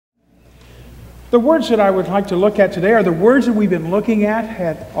The words that I would like to look at today are the words that we've been looking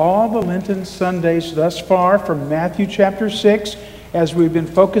at all the Lenten Sundays thus far from Matthew chapter 6 as we've been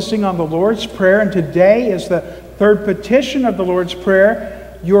focusing on the Lord's Prayer. And today is the third petition of the Lord's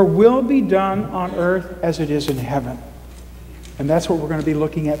Prayer, "Your will be done on earth as it is in heaven." And that's what we're going to be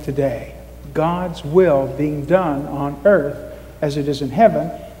looking at today. God's will being done on earth as it is in heaven,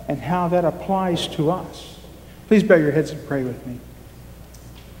 and how that applies to us. Please bow your heads and pray with me.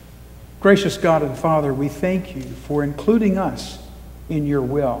 Gracious God and Father, we thank you for including us in your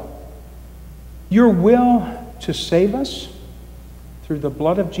will. Your will to save us through the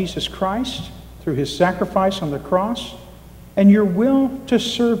blood of Jesus Christ, through his sacrifice on the cross, and your will to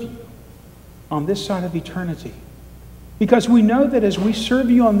serve you on this side of eternity. Because we know that as we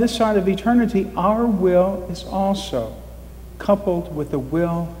serve you on this side of eternity, our will is also coupled with the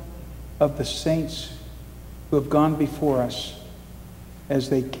will of the saints who have gone before us as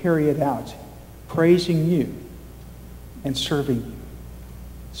they carry it out, praising you and serving you.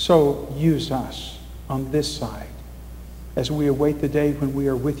 So use us on this side as we await the day when we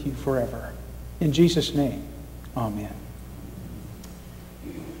are with you forever. In Jesus' name, amen.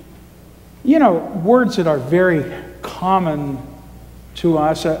 You know, words that are very common to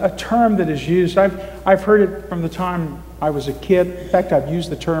us, a term that is used, I've heard it from the time I was a kid. In fact, I've used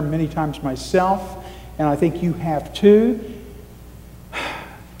the term many times myself, and I think you have too.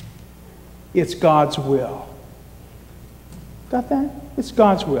 It's God's will. Got that? It's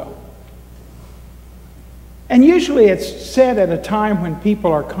God's will. And usually it's said at a time when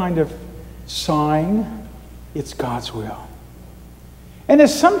people are kind of sighing, it's God's will. And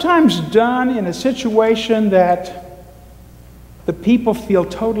it's sometimes done in a situation that the people feel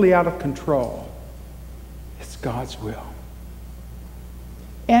totally out of control. It's God's will.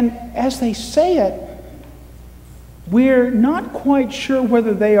 And as they say it, we're not quite sure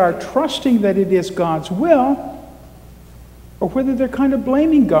whether they are trusting that it is God's will or whether they're kind of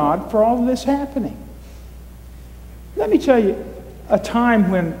blaming God for all of this happening. Let me tell you a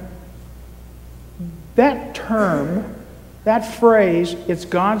time when that term, that phrase, "it's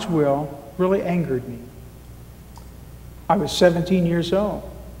God's will," really angered me. I was 17 years old.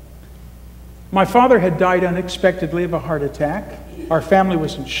 My father had died unexpectedly of a heart attack. Our family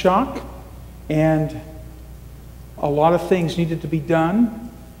was in shock, and a lot of things needed to be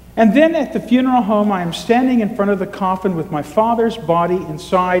done. And then at the funeral home, I am standing in front of the coffin with my father's body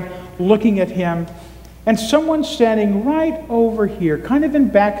inside, looking at him, and someone standing right over here, kind of in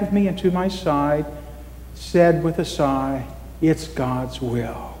back of me and to my side, said with a sigh, "It's God's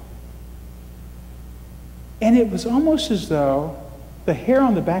will." And it was almost as though the hair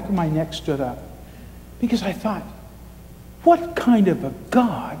on the back of my neck stood up, because I thought, what kind of a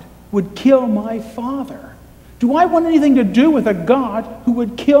God would kill my father? Do I want anything to do with a God who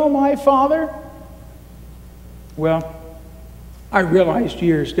would kill my father? Well, I realized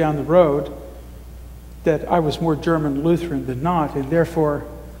years down the road that I was more German Lutheran than not, and therefore,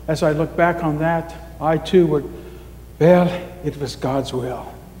 as I look back on that, I too would, well, it was God's will.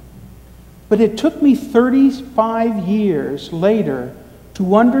 But it took me 35 years later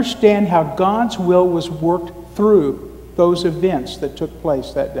to understand how God's will was worked through those events that took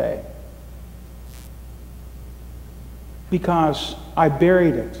place that day. Because I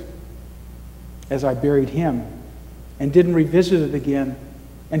buried it as I buried him and didn't revisit it again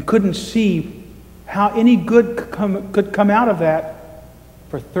and couldn't see how any good could come out of that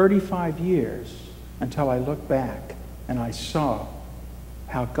for 35 years until I looked back and I saw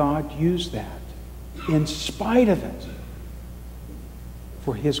how God used that in spite of it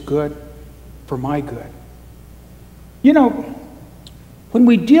for his good, for my good. You know, when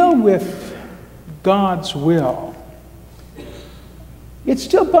we deal with God's will, it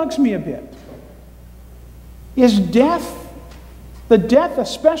still bugs me a bit. Is death, the death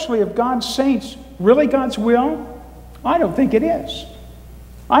especially of God's saints, really God's will? I don't think it is.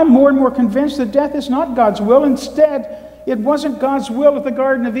 I'm more and more convinced that death is not God's will. Instead, it wasn't God's will at the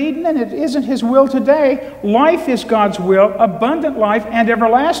Garden of Eden, and it isn't his will today. Life is God's will, abundant life and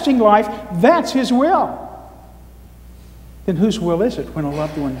everlasting life. That's his will. Then whose will is it when a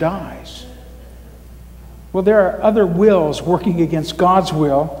loved one dies? Well, there are other wills working against God's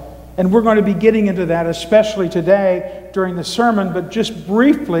will, and we're going to be getting into that, especially today during the sermon. But just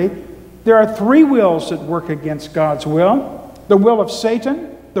briefly, there are three wills that work against God's will. The will of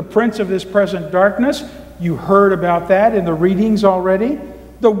Satan, the prince of this present darkness. You heard about that in the readings already.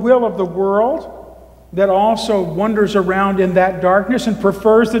 The will of the world that also wanders around in that darkness and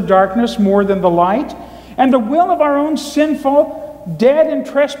prefers the darkness more than the light. And the will of our own sinful, dead in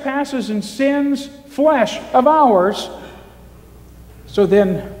trespasses and sins, flesh of ours. So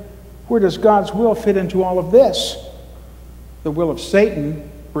then Where does God's will fit into all of this? The will of Satan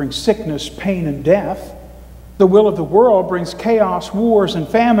brings sickness, pain, and death. The will of the world brings chaos, wars, and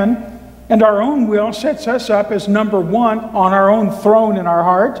famine. And our own will sets us up as number one on our own throne in our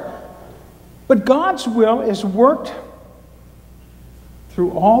heart. But God's will is worked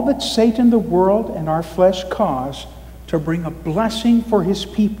through all that Satan, the world, and our flesh cause to bring a blessing for his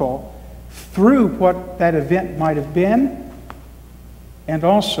people through what that event might have been, and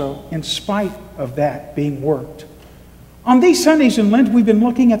also in spite of that being worked. On these Sundays in Lent, we've been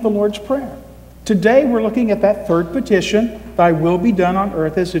looking at the Lord's Prayer. Today, we're looking at that third petition, thy will be done on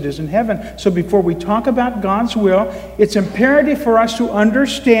earth as it is in heaven. So before we talk about God's will, it's imperative for us to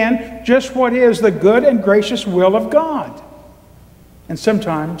understand just what is the good and gracious will of God. And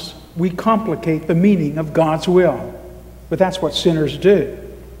sometimes we complicate the meaning of God's will, but that's what sinners do.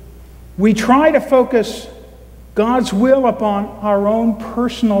 We try to focus God's will upon our own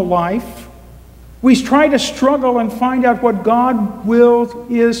personal life. We try to struggle and find out what God's will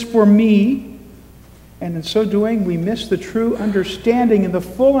is for me. And in so doing, we miss the true understanding and the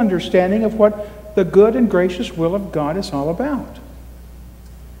full understanding of what the good and gracious will of God is all about.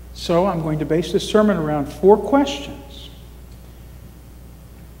 So I'm going to base this sermon around 4 questions.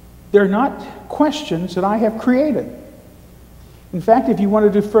 They're not questions that I have created. In fact, if you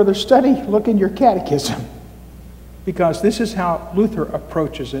want to do further study, look in your catechism, because this is how Luther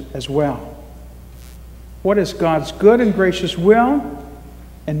approaches it as well. What is God's good and gracious will?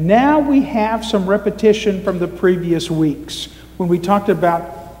 And now we have some repetition from the previous weeks when we talked about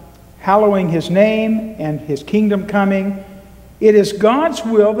hallowing his name and his kingdom coming. It is God's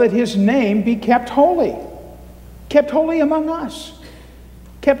will that his name be kept holy among us,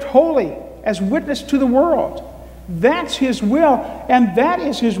 kept holy as witness to the world. That's his will, and that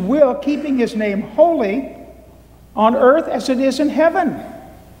is his will, keeping his name holy on earth as it is in heaven.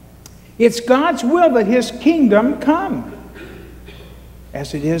 It's God's will that his kingdom come.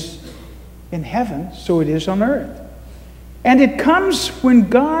 As it is in heaven, so it is on earth. And it comes when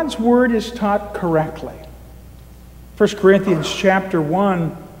God's word is taught correctly. 1 Corinthians chapter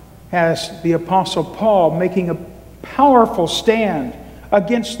 1 has the Apostle Paul making a powerful stand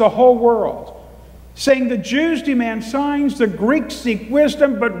against the whole world, saying the Jews demand signs, the Greeks seek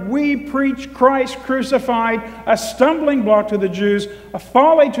wisdom, but we preach Christ crucified, a stumbling block to the Jews, a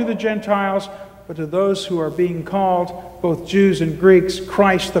folly to the Gentiles, but to those who are being called, both Jews and Greeks,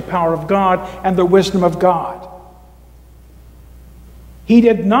 Christ, the power of God and the wisdom of God. He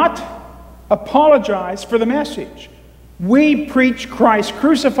did not apologize for the message. We preach Christ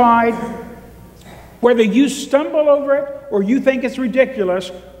crucified. Whether you stumble over it or you think it's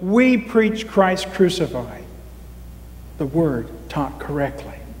ridiculous, we preach Christ crucified. The word taught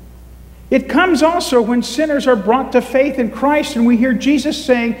correctly. It comes also when sinners are brought to faith in Christ, and we hear Jesus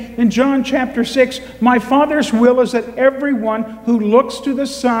saying in John chapter 6, my Father's will is that everyone who looks to the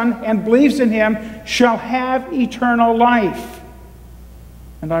Son and believes in him shall have eternal life,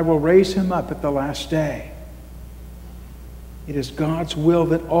 and I will raise him up at the last day. It is God's will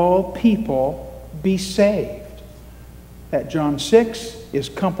that all people be saved. That John 6 is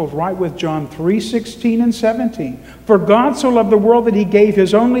coupled right with John 3:16 and 17. For God so loved the world that he gave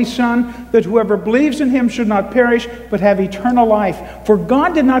his only Son, that whoever believes in him should not perish, but have eternal life. For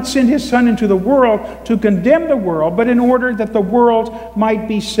God did not send his Son into the world to condemn the world, but in order that the world might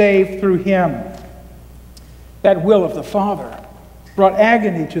be saved through him. That will of the Father brought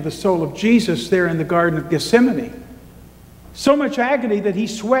agony to the soul of Jesus there in the Garden of Gethsemane. So much agony that he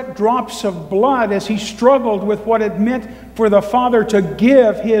sweat drops of blood as he struggled with what it meant for the Father to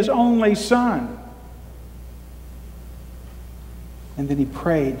give his only Son. And then he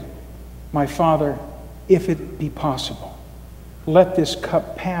prayed, my Father, if it be possible, let this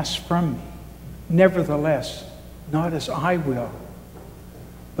cup pass from me. Nevertheless, not as I will,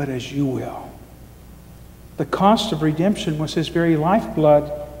 but as you will. The cost of redemption was his very lifeblood,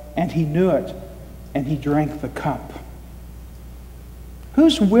 and he knew it, and he drank the cup.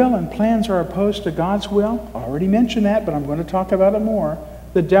 Whose will and plans are opposed to God's will? I already mentioned that, but I'm going to talk about it more.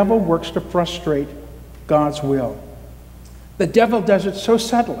 The devil works to frustrate God's will. The devil does it so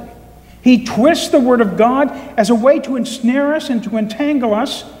subtly. He twists the Word of God as a way to ensnare us and to entangle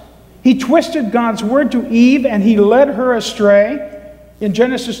us. He twisted God's Word to Eve, and he led her astray. In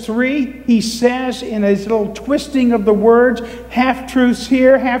Genesis 3, he says in his little twisting of the words, half-truths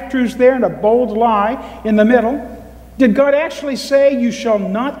here, half-truths there, and a bold lie in the middle. Did God actually say, you shall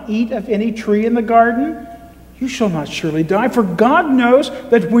not eat of any tree in the garden? You shall not surely die. For God knows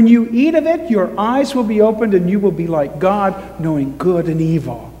that when you eat of it, your eyes will be opened and you will be like God, knowing good and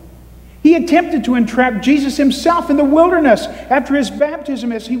evil. He attempted to entrap Jesus himself in the wilderness after his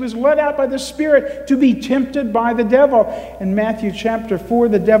baptism as he was led out by the Spirit to be tempted by the devil. In Matthew chapter 4,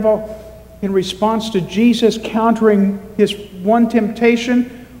 the devil, in response to Jesus countering his one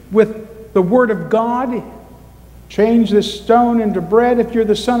temptation with the Word of God, change this stone into bread if you're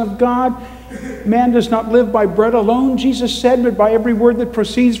the Son of God. Man does not live by bread alone, Jesus said, but by every word that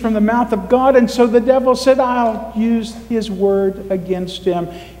proceeds from the mouth of God. And so the devil said, I'll use his word against him.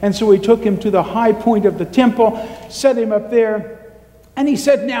 And so he took him to the high point of the temple, set him up there, and he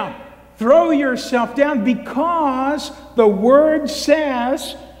said, now, throw yourself down, because the word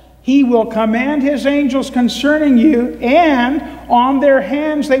says he will command his angels concerning you, and on their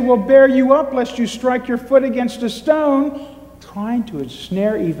hands they will bear you up, lest you strike your foot against a stone, trying to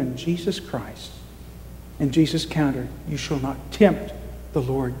ensnare even Jesus Christ. And Jesus countered, you shall not tempt the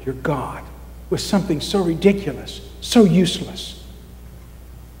Lord your God with something so ridiculous, so useless.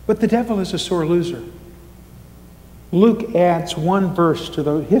 But the devil is a sore loser. Luke adds one verse to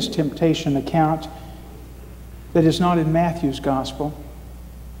his temptation account that is not in Matthew's gospel.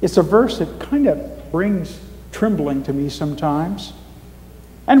 It's a verse that kind of brings trembling to me sometimes.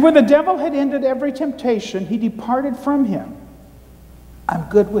 And when the devil had ended every temptation, he departed from him. I'm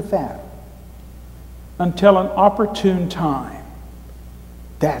good with that. Until an opportune time.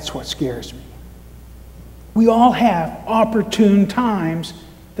 That's what scares me. We all have opportune times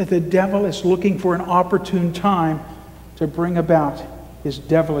that the devil is looking for an opportune time to bring about his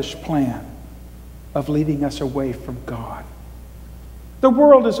devilish plan of leading us away from God. The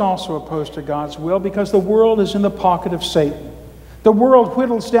world is also opposed to God's will because the world is in the pocket of Satan. The world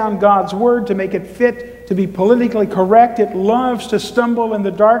whittles down God's word to make it fit to be politically correct. It loves to stumble in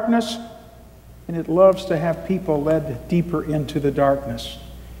the darkness, and it loves to have people led deeper into the darkness.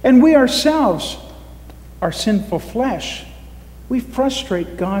 And we ourselves, our sinful flesh, we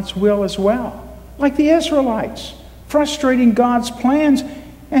frustrate God's will as well, like the Israelites, frustrating God's plans.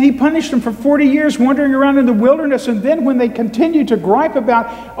 And he punished them for 40 years wandering around in the wilderness. And then when they continued to gripe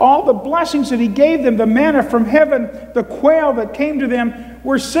about all the blessings that he gave them, the manna from heaven, the quail that came to them,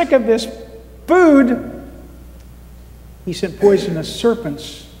 we're sick of this food. He sent poisonous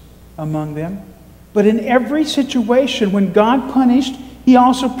serpents among them. But in every situation, when God punished, he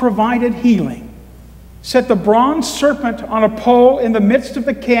also provided healing. Set the bronze serpent on a pole in the midst of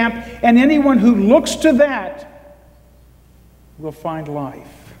the camp, and anyone who looks to that will find life.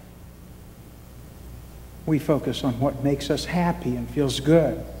 We focus on what makes us happy and feels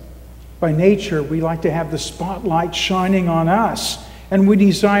good. By nature, we like to have the spotlight shining on us, and we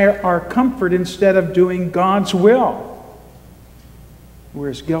desire our comfort instead of doing God's will. We're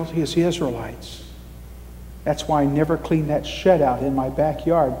as guilty as the Israelites. That's why I never clean that shed out in my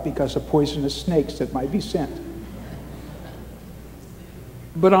backyard, because of poisonous snakes that might be sent.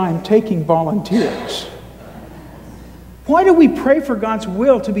 But I'm taking volunteers. Why do we pray for God's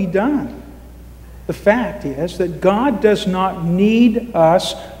will to be done? The fact is that God does not need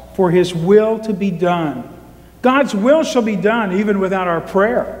us for his will to be done. God's will shall be done even without our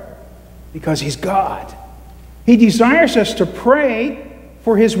prayer, because he's God. He desires us to pray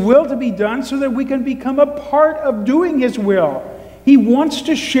for his will to be done so that we can become a part of doing his will. He wants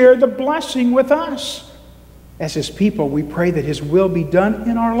to share the blessing with us. As his people, we pray that his will be done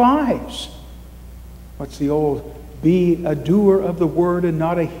in our lives. What's the old, be a doer of the word and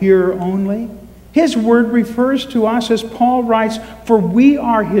not a hearer only? His word refers to us, as Paul writes, for we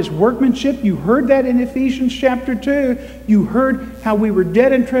are his workmanship. You heard that in Ephesians chapter 2. You heard how we were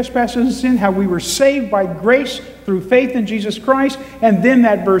dead in trespasses and sin, how we were saved by grace through faith in Jesus Christ. And then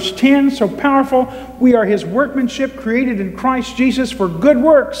that verse 10, so powerful, we are his workmanship created in Christ Jesus for good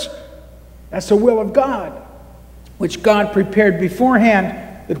works. That's the will of God, which God prepared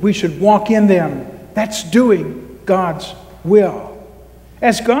beforehand that we should walk in them. That's doing God's will.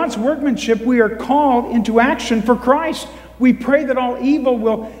 As God's workmanship, we are called into action for Christ. We pray that all evil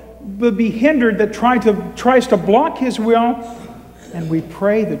will be hindered that tries to block his will. And we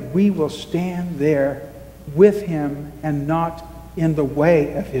pray that we will stand there with him and not in the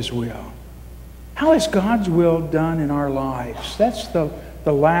way of his will. How is God's will done in our lives? That's the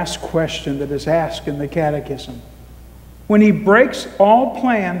last question that is asked in the Catechism. When he breaks all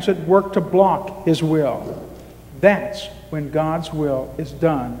plans that work to block his will, that's when God's will is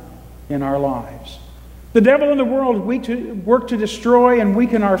done in our lives. The devil and the world work to destroy and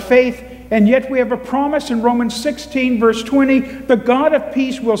weaken our faith, and yet we have a promise in Romans 16, verse 20, the God of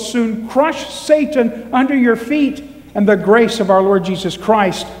peace will soon crush Satan under your feet, and the grace of our Lord Jesus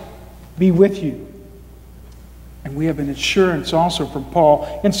Christ be with you. And we have an assurance also from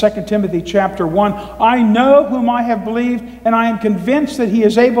Paul in 2 Timothy chapter 1. I know whom I have believed, and I am convinced that he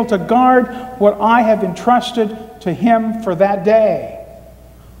is able to guard what I have entrusted to him for that day.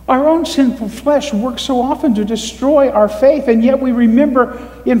 Our own sinful flesh works so often to destroy our faith, and yet we remember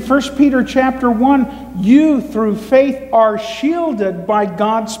in 1 Peter chapter 1, you through faith are shielded by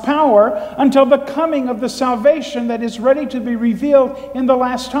God's power until the coming of the salvation that is ready to be revealed in the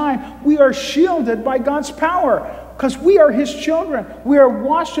last time. We are shielded by God's power because we are His children. We are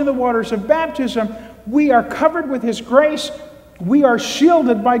washed in the waters of baptism. We are covered with His grace. We are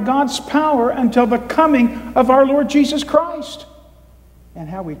shielded by God's power until the coming of our Lord Jesus Christ. And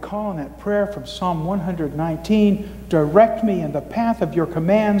how we call on that prayer from Psalm 119, direct me in the path of your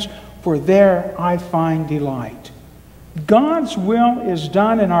commands, for there I find delight. God's will is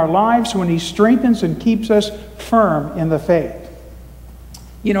done in our lives when He strengthens and keeps us firm in the faith.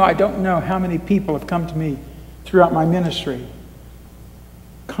 You know, I don't know how many people have come to me throughout my ministry,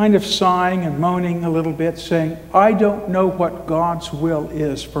 kind of sighing and moaning a little bit, saying, I don't know what God's will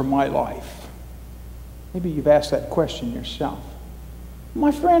is for my life. Maybe you've asked that question yourself.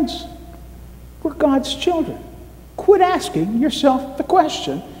 My friends, we're God's children. Quit asking yourself the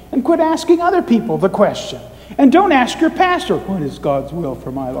question and quit asking other people the question. And don't ask your pastor, what is God's will for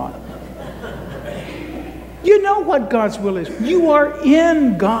my life? You know what God's will is. You are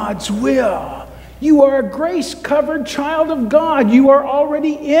in God's will. You are a grace-covered child of God. You are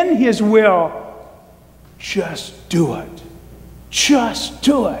already in His will. Just do it. Just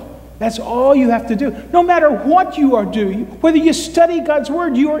do it. That's all you have to do. No matter what you are doing, whether you study God's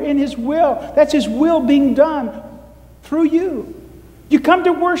Word, you are in His will. That's His will being done through you. You come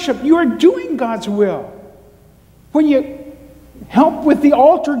to worship, you are doing God's will. When you help with the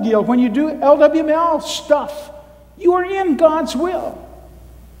altar guild, when you do LWML stuff, you are in God's will.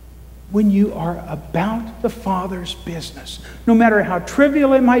 When you are about the Father's business, no matter how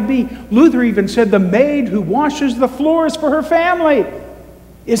trivial it might be. Luther even said the maid who washes the floors for her family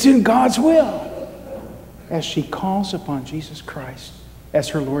is in God's will as she calls upon Jesus Christ as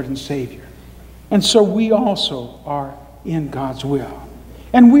her Lord and Savior. And so we also are in God's will.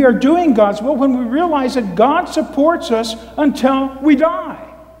 And we are doing God's will when we realize that God supports us until we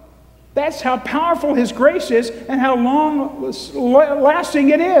die. That's how powerful His grace is and how long-lasting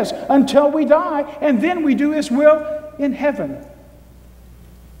it is until we die. And then we do His will in heaven.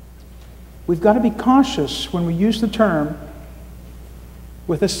 We've got to be cautious when we use the term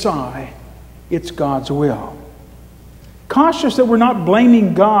with a sigh, it's God's will. Cautious that we're not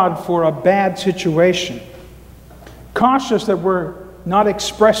blaming God for a bad situation. Cautious that we're not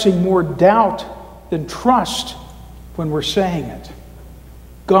expressing more doubt than trust when we're saying it.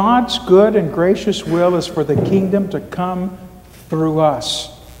 God's good and gracious will is for the kingdom to come through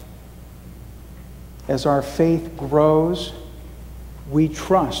us. As our faith grows, we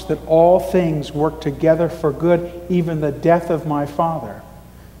trust that all things work together for good, even the death of my father.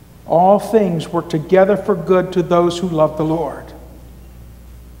 All things work together for good to those who love the Lord.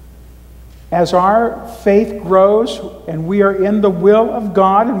 As our faith grows and we are in the will of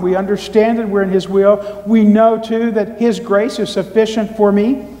God and we understand that we're in His will, we know too that His grace is sufficient for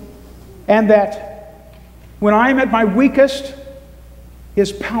me and that when I'm at my weakest,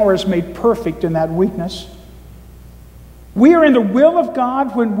 His power is made perfect in that weakness. We are in the will of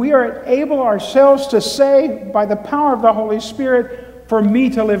God when we are able ourselves to say by the power of the Holy Spirit, for me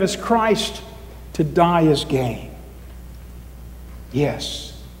to live as Christ, to die as gain.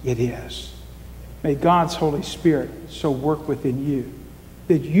 Yes, it is. May God's Holy Spirit so work within you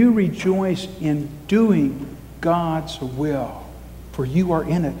that you rejoice in doing God's will, for you are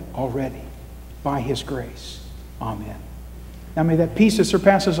in it already by His grace. Amen. Now may that peace that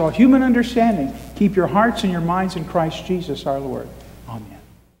surpasses all human understanding keep your hearts and your minds in Christ Jesus our Lord. Amen.